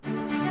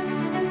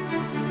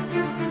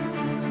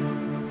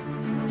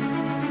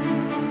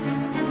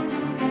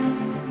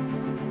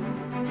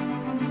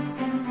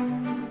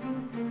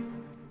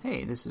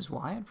this is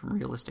Wyatt from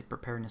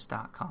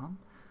realisticpreparedness.com.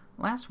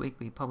 Last week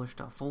we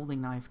published a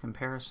folding knife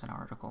comparison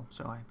article,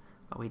 so I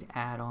thought we'd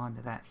add on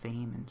to that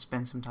theme and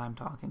spend some time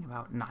talking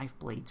about knife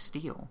blade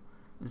steel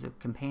as a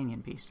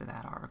companion piece to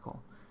that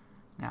article.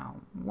 Now,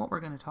 what we're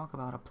going to talk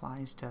about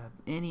applies to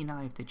any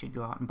knife that you'd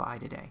go out and buy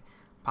today.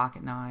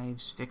 Pocket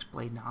knives, fixed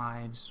blade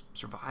knives,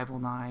 survival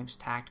knives,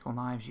 tactical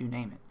knives, you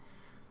name it.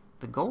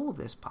 The goal of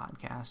this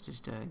podcast is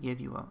to give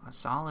you a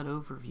solid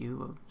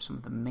overview of some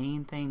of the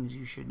main things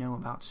you should know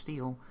about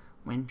steel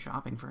when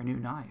shopping for a new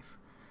knife.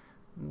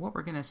 What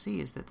we're going to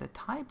see is that the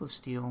type of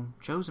steel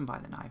chosen by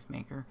the knife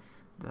maker,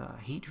 the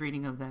heat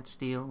treating of that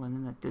steel, and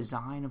then the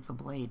design of the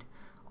blade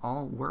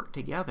all work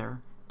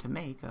together to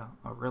make a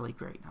really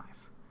great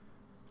knife.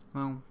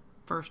 Well,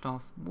 first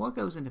off, what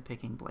goes into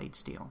picking blade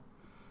steel?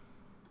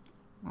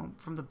 Well,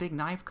 from the big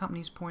knife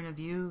company's point of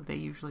view, they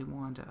usually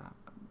want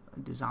a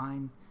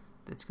design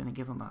that's going to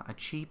give them a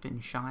cheap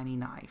and shiny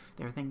knife.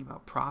 They're thinking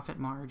about profit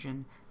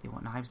margin. They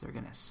want knives that are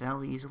going to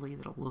sell easily,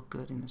 that'll look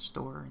good in the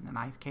store, in the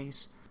knife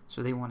case.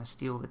 So they want a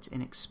steel that's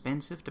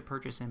inexpensive to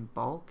purchase in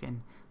bulk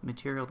and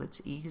material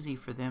that's easy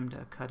for them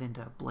to cut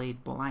into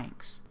blade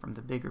blanks from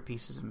the bigger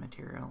pieces of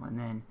material and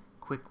then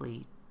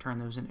quickly turn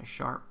those into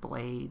sharp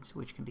blades,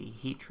 which can be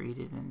heat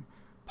treated and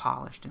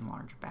polished in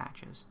large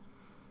batches.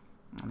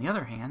 On the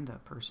other hand, a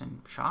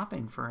person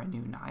shopping for a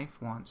new knife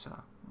wants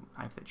a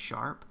knife that's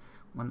sharp,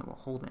 one that will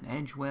hold an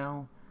edge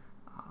well.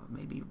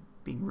 Maybe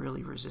being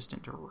really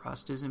resistant to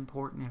rust is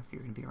important if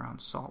you're going to be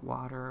around salt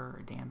water or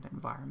a damp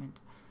environment.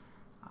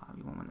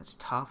 You want one that's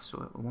tough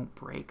so it won't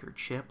break or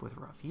chip with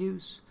rough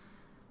use.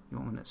 You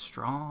want one that's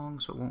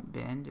strong so it won't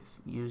bend if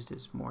used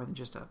as more than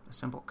just a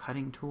simple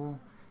cutting tool.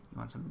 You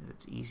want something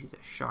that's easy to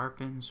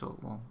sharpen so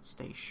it will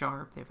stay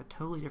sharp. They have a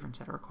totally different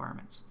set of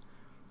requirements.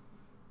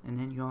 And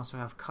then you also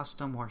have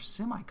custom or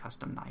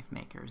semi-custom knife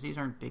makers. These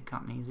aren't big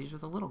companies, these are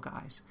the little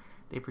guys.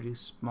 They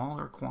produce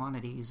smaller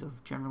quantities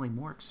of generally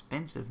more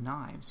expensive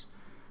knives,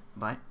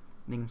 but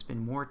they can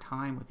spend more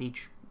time with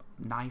each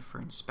knife for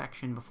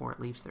inspection before it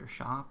leaves their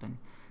shop, and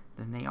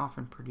then they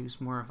often produce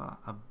more of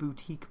a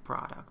boutique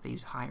product. They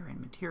use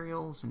higher-end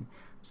materials, and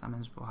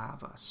sometimes will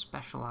have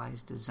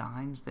specialized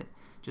designs that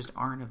just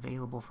aren't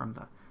available from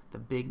the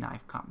big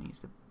knife companies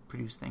that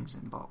produce things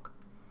in bulk.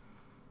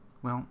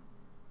 Well,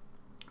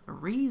 the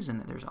reason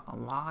that there's a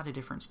lot of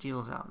different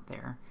steels out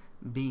there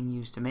being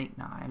used to make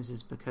knives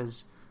is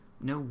because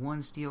no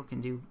one steel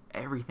can do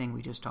everything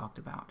we just talked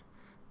about.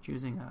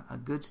 Choosing a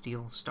good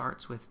steel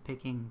starts with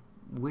picking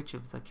which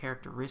of the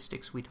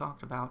characteristics we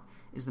talked about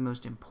is the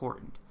most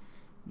important.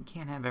 You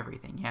can't have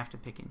everything. You have to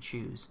pick and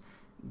choose.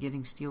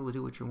 Getting steel to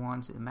do what you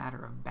want is a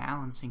matter of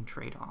balancing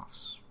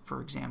trade-offs.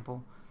 For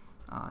example,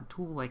 a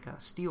tool like a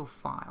steel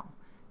file.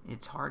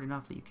 It's hard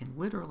enough that you can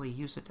literally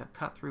use it to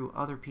cut through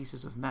other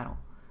pieces of metal.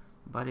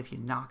 But if you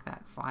knock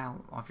that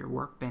file off your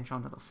workbench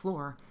onto the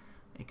floor,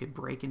 it could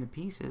break into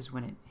pieces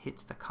when it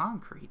hits the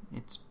concrete.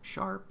 It's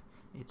sharp,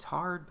 it's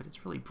hard, but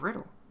it's really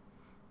brittle.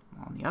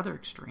 On the other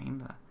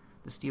extreme,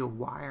 the steel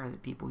wire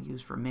that people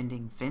use for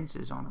mending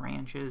fences on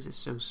ranches is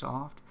so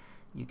soft,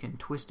 you can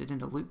twist it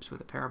into loops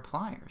with a pair of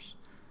pliers.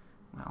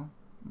 Well,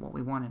 what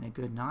we want in a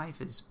good knife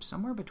is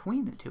somewhere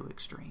between the two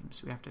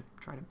extremes. We have to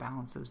try to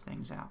balance those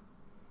things out.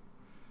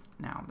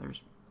 Now,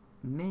 there's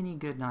many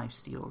good knife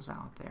steels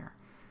out there.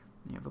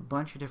 You have a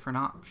bunch of different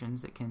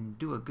options that can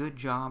do a good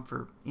job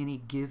for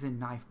any given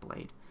knife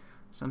blade.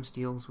 Some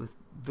steels with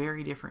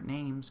very different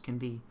names can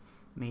be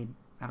made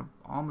out of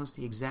almost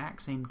the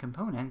exact same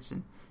components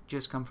and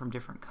just come from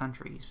different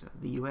countries.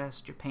 The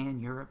US, Japan,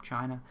 Europe,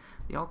 China,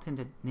 they all tend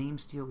to name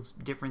steels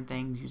different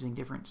things using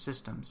different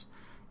systems.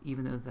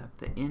 Even though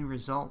the end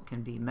result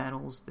can be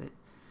metals that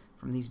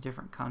from these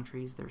different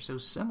countries, they're so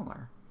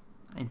similar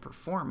in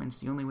performance,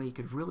 the only way you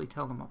could really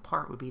tell them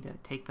apart would be to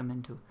take them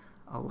into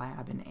a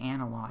lab and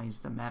analyze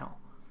the metal.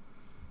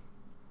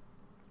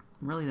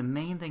 Really, the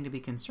main thing to be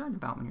concerned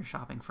about when you're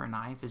shopping for a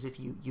knife is if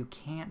you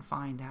can't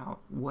find out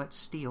what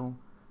steel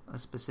a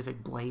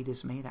specific blade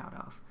is made out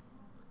of.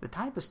 The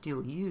type of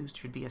steel used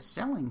should be a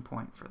selling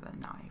point for the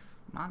knife,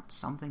 not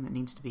something that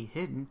needs to be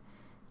hidden.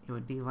 It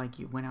would be like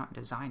you went out and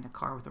designed a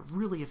car with a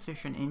really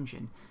efficient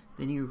engine,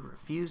 then you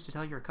refuse to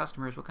tell your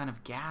customers what kind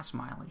of gas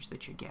mileage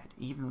that you get,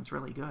 even though it's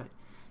really good.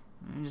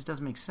 It just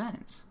doesn't make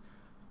sense.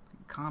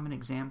 A common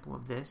example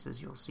of this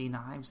is you'll see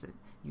knives that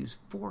use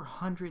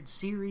 400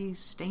 series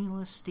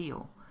stainless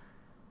steel.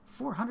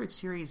 400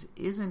 series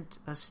isn't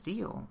a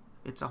steel.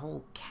 It's a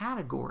whole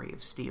category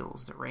of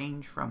steels that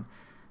range from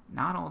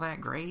not all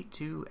that great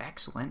to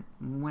excellent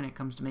when it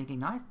comes to making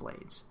knife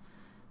blades.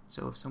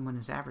 So if someone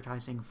is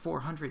advertising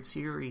 400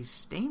 series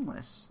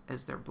stainless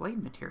as their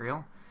blade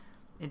material,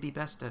 it'd be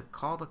best to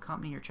call the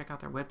company or check out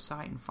their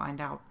website and find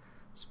out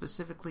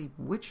specifically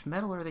which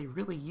metal are they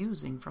really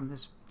using from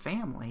this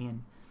family,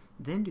 and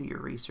then do your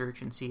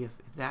research and see if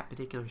that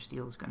particular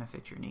steel is going to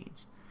fit your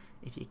needs.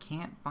 If you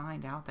can't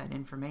find out that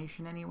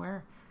information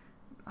anywhere,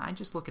 I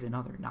just look at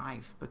another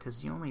knife, because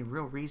the only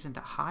real reason to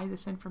hide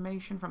this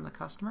information from the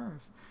customer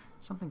if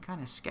something kind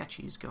of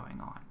sketchy is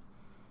going on.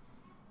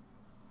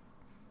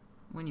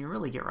 When you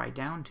really get right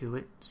down to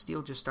it,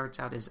 steel just starts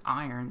out as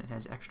iron that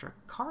has extra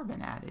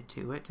carbon added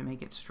to it to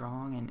make it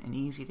strong and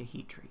easy to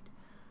heat treat.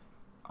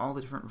 All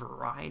the different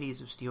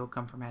varieties of steel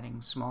come from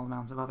adding small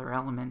amounts of other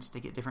elements to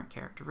get different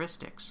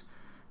characteristics.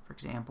 For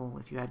example,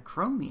 if you add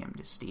chromium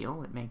to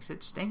steel, it makes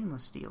it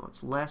stainless steel.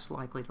 It's less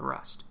likely to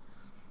rust.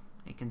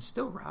 It can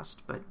still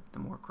rust, but the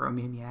more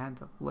chromium you add,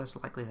 the less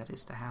likely that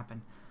is to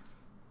happen.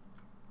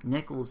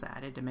 Nickel is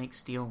added to make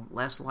steel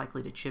less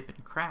likely to chip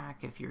and crack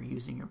if you're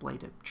using your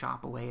blade to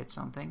chop away at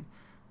something.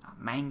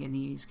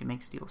 Manganese can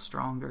make steel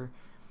stronger.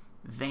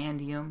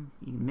 Vanadium,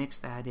 you mix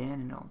that in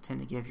and it'll tend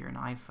to give your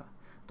knife a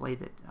blade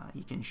that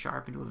you can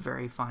sharpen to a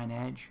very fine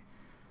edge.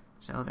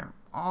 So there are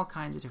all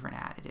kinds of different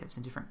additives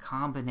and different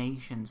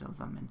combinations of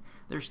them, and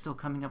they're still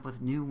coming up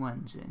with new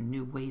ones and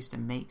new ways to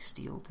make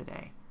steel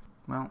today.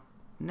 Well,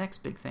 the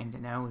next big thing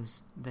to know is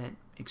that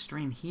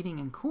extreme heating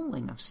and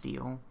cooling of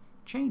steel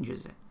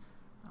changes it.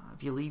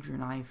 If you leave your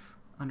knife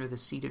under the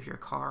seat of your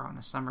car on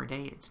a summer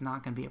day, it's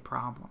not going to be a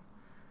problem.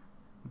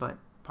 But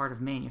part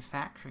of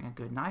manufacturing a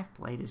good knife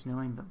blade is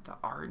knowing the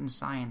art and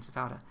science of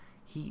how to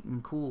heat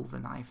and cool the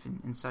knife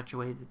in such a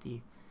way that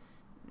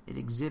it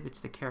exhibits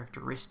the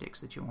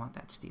characteristics that you want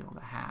that steel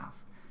to have.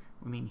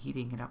 I mean,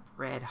 heating it up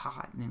red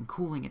hot and then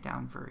cooling it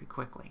down very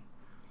quickly.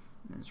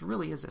 This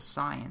really is a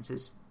science,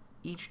 as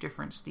each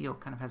different steel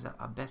kind of has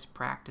a best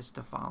practice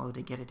to follow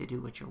to get it to do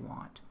what you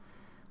want.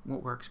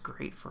 What works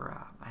great for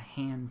a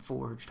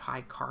hand-forged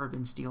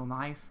high-carbon steel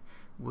knife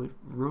would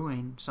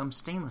ruin some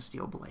stainless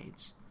steel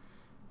blades.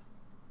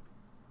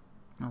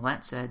 Now,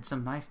 that said,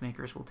 some knife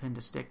makers will tend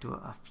to stick to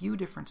a few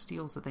different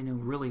steels that they know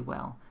really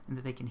well and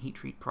that they can heat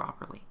treat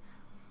properly.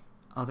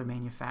 Other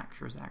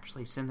manufacturers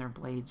actually send their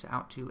blades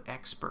out to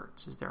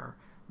experts, as there are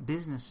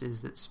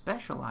businesses that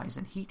specialize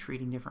in heat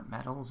treating different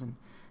metals, and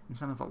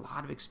some have a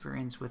lot of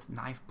experience with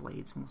knife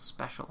blades and will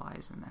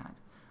specialize in that.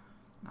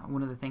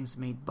 One of the things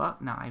that made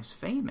buck knives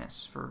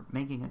famous for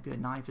making a good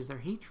knife is their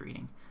heat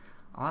treating.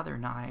 A lot of their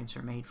knives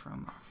are made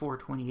from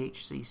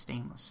 420HC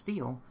stainless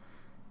steel,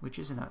 which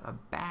isn't a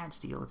bad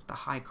steel. It's the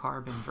high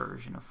carbon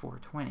version of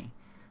 420.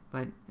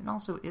 But it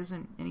also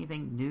isn't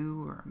anything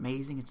new or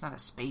amazing. It's not a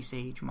space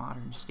age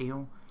modern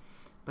steel.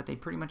 But they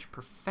pretty much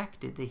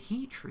perfected the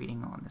heat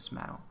treating on this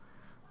metal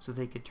so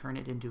they could turn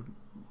it into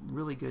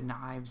really good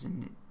knives,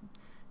 and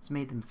it's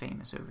made them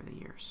famous over the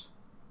years.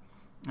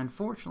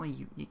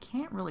 Unfortunately, you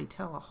can't really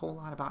tell a whole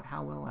lot about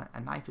how well a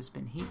knife has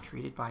been heat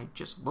treated by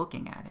just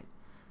looking at it.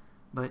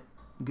 But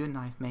good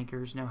knife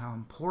makers know how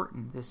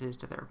important this is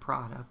to their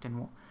product and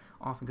will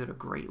often go to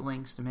great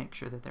lengths to make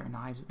sure that their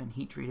knives have been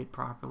heat treated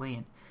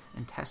properly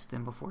and test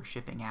them before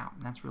shipping out.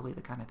 And that's really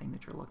the kind of thing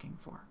that you're looking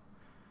for.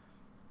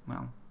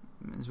 Well,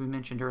 as we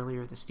mentioned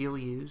earlier, the steel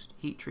used,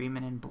 heat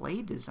treatment, and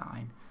blade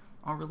design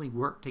all really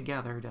work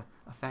together to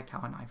affect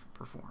how a knife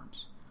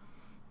performs.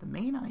 The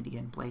main idea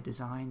in blade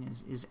design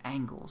is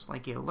angles,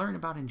 like you learn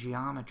about in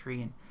geometry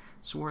and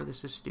swore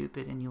this is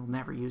stupid and you'll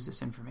never use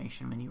this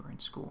information when you were in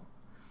school.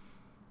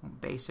 Well,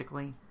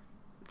 basically,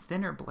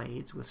 thinner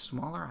blades with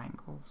smaller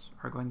angles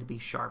are going to be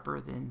sharper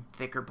than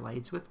thicker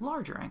blades with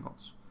larger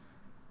angles.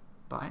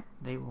 But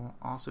they will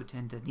also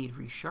tend to need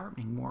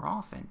resharpening more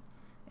often,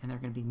 and they're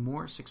going to be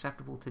more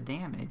susceptible to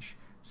damage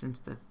since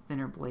the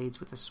thinner blades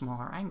with the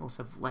smaller angles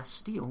have less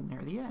steel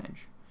near the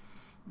edge.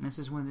 This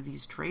is one of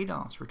these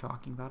trade-offs we're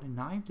talking about in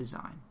knife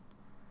design.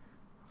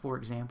 For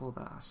example,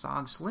 the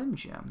SOG Slim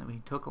Jim that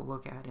we took a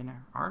look at in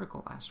our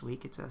article last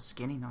week, it's a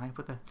skinny knife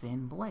with a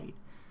thin blade.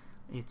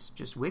 It's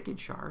just wicked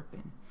sharp,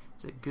 and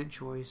it's a good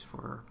choice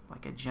for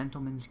like a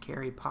gentleman's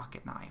carry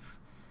pocket knife.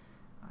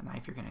 A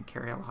knife you're going to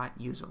carry a lot,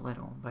 use a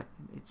little, but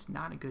it's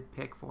not a good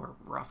pick for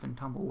a rough and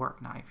tumble work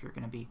knife you're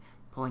going to be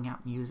pulling out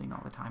and using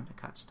all the time to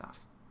cut stuff.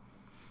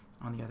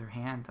 On the other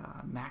hand,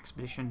 the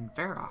Maxpedition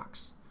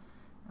Ferox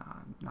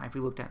knife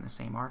we looked at in the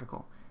same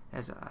article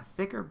has a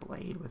thicker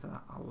blade with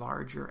a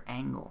larger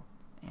angle,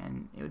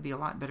 and it would be a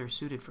lot better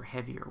suited for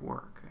heavier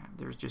work.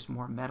 There's just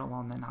more metal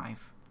on the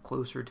knife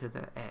closer to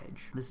the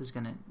edge. This is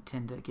going to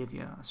tend to give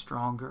you a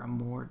stronger and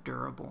more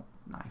durable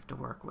knife to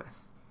work with.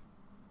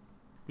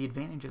 The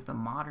advantage of the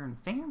modern,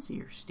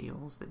 fancier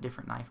steels that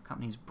different knife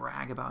companies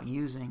brag about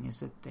using is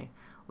that they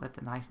let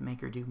the knife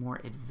maker do more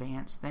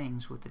advanced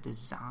things with the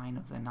design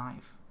of the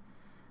knife.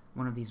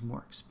 One of these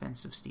more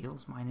expensive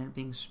steels might end up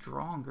being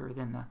stronger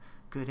than the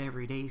good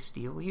everyday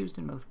steel used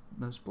in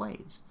most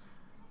blades.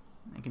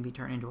 It can be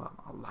turned into a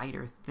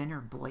lighter,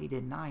 thinner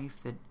bladed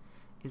knife that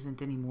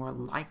isn't any more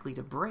likely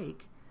to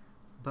break,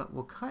 but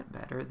will cut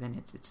better than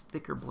its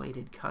thicker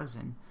bladed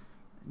cousin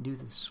due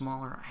to the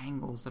smaller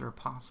angles that are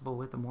possible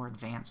with a more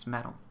advanced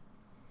metal.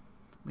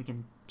 We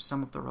can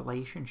sum up the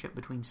relationship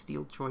between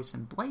steel choice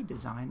and blade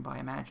design by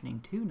imagining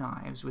two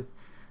knives with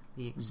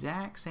the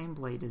exact same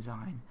blade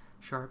design,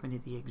 sharpened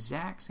at the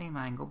exact same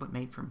angle but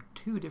made from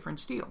two different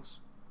steels.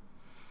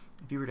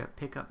 If you were to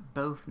pick up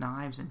both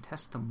knives and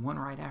test them one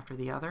right after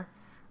the other,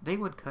 they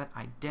would cut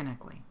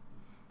identically.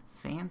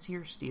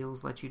 Fancier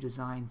steels let you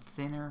design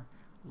thinner,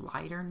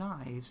 lighter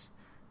knives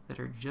that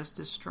are just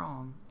as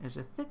strong as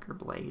a thicker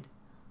blade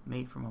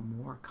made from a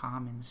more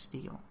common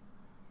steel.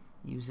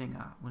 using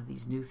one of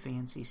these new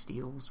fancy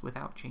steels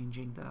without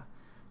changing the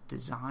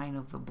design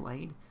of the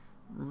blade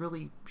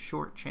really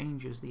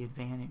shortchanges the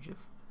advantage of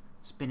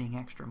spending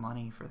extra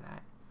money for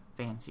that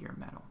fancier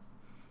metal.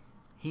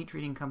 Heat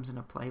treating comes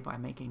into play by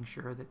making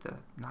sure that the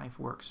knife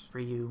works for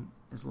you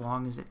as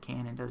long as it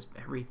can and does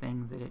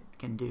everything that it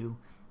can do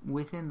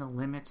within the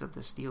limits of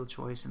the steel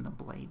choice and the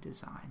blade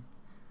design.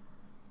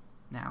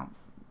 Now,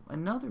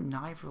 another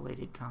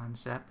knife-related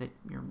concept that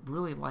you're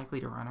really likely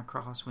to run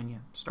across when you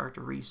start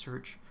to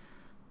research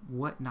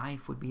what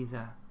knife would be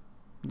the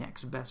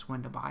next best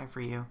one to buy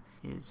for you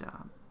is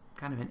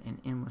kind of an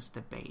endless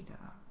debate.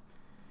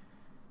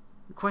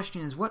 The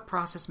question is, what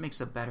process makes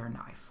a better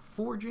knife,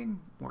 forging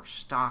or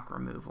stock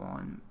removal?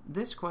 And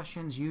this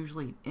question is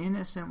usually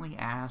innocently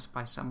asked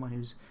by someone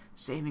who's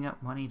saving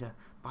up money to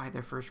buy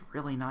their first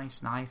really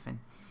nice knife and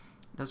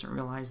doesn't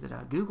realize that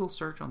a Google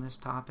search on this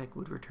topic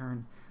would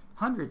return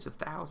hundreds of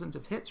thousands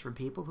of hits from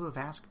people who have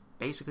asked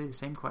basically the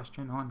same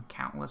question on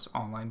countless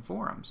online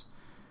forums.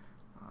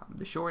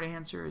 The short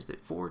answer is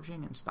that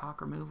forging and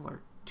stock removal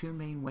are two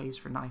main ways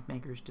for knife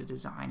makers to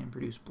design and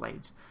produce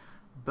blades.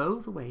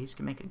 Both ways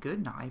can make a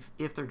good knife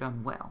if they're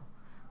done well.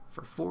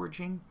 For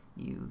forging,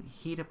 you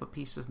heat up a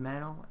piece of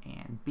metal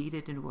and beat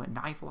it into a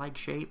knife-like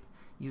shape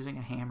using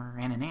a hammer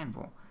and an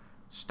anvil.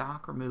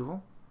 Stock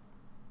removal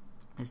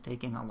is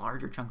taking a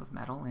larger chunk of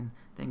metal and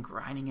then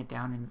grinding it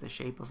down into the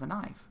shape of a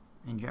knife.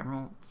 In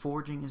general,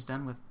 forging is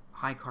done with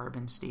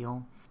high-carbon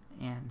steel,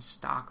 and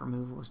stock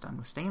removal is done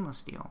with stainless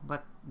steel,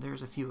 but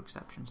there's a few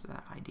exceptions to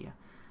that idea.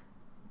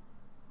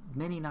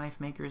 Many knife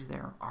makers,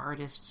 they're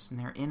artists and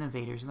they're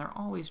innovators, and they're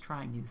always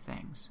trying new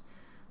things.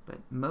 But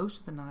most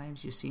of the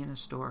knives you see in a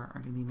store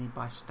are going to be made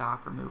by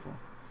stock removal.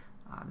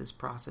 This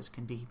process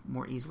can be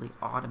more easily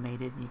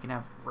automated, and you can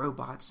have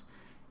robots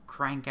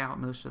crank out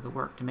most of the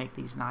work to make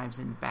these knives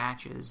in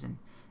batches, and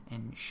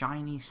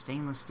shiny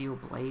stainless steel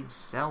blades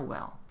sell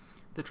well.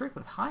 The trick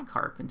with high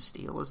carbon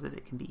steel is that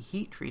it can be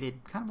heat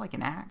treated kind of like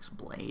an axe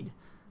blade,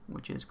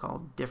 which is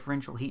called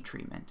differential heat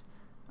treatment.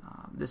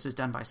 This is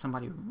done by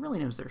somebody who really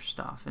knows their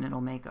stuff, and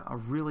it'll make a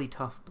really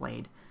tough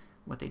blade.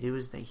 What they do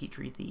is they heat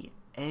treat the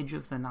edge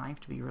of the knife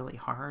to be really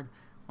hard,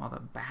 while the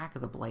back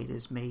of the blade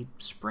is made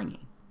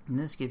springy. And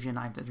this gives you a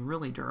knife that's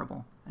really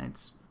durable. And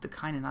it's the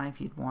kind of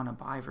knife you'd want to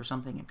buy for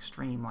something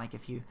extreme, like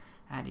if you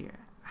had to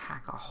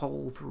hack a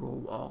hole through a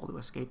wall to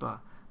escape a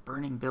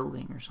burning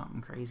building or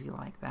something crazy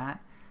like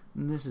that.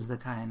 This is the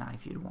kind of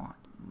knife you'd want.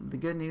 The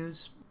good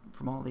news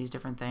from all these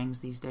different things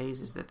these days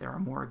is that there are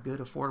more good,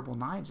 affordable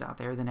knives out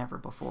there than ever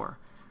before.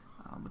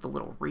 With a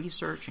little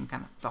research and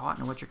kind of thought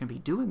into what you're going to be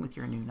doing with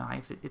your new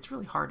knife, it's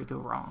really hard to go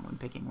wrong when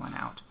picking one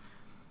out.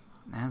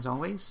 As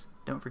always,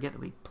 don't forget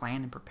that we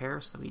plan and prepare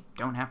so that we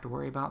don't have to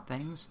worry about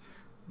things,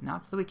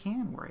 not so that we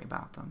can worry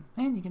about them.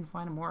 And you can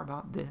find more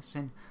about this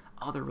and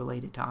other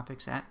related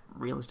topics at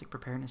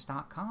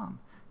realisticpreparedness.com.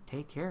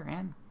 Take care,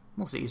 and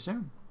we'll see you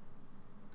soon.